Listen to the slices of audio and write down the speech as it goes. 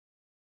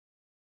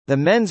The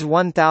men's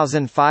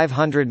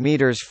 1,500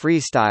 meters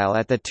freestyle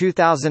at the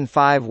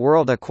 2005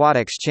 World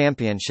Aquatics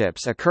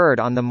Championships occurred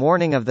on the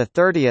morning of the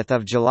 30th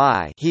of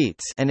July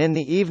heats and in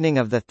the evening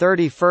of the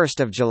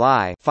 31st of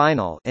July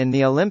final in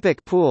the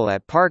Olympic pool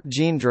at Parc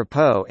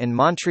Jean-Drapeau in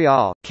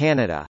Montreal,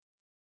 Canada.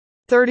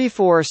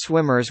 34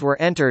 swimmers were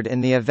entered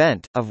in the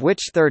event, of which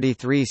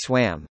 33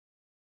 swam.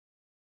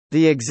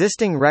 The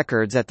existing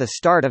records at the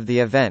start of the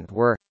event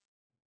were: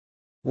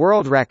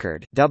 World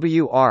record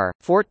WR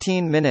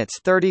 14 minutes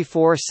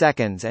 34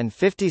 seconds and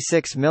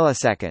 56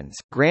 milliseconds,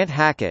 Grant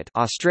Hackett,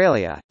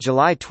 Australia,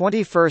 July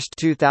 21,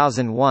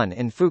 2001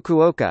 in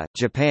Fukuoka,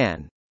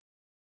 Japan.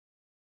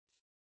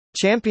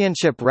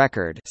 Championship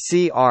record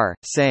CR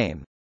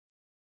same.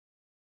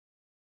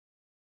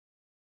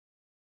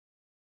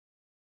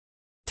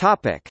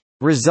 Topic: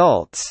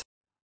 Results.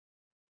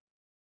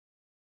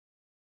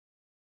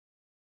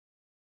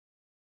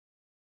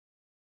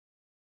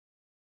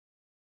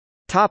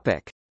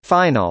 Topic: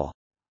 Final.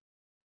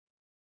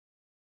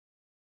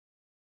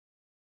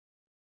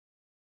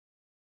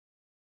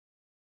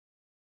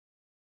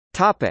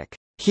 Topic: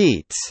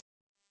 Heats.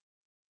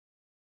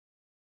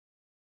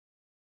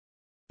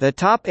 The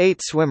top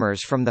 8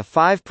 swimmers from the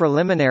 5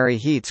 preliminary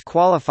heats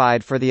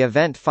qualified for the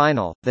event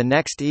final, the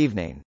next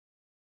evening.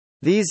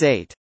 These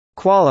 8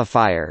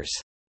 qualifiers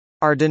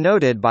are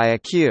denoted by a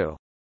Q.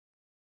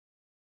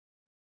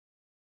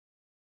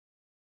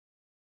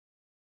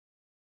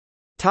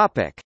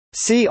 Topic: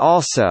 See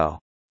also: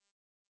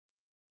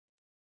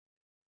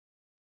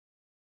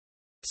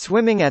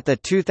 Swimming at the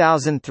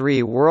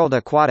 2003 World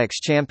Aquatics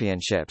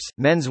Championships,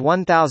 men's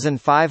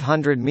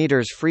 1,500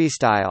 meters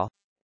freestyle.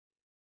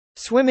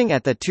 Swimming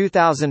at the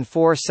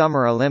 2004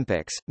 Summer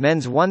Olympics,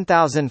 men's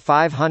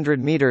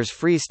 1,500 meters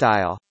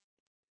freestyle.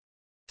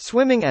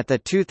 Swimming at the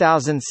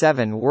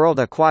 2007 World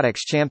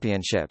Aquatics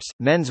Championships,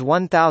 men's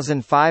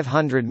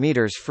 1,500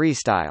 meters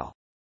freestyle.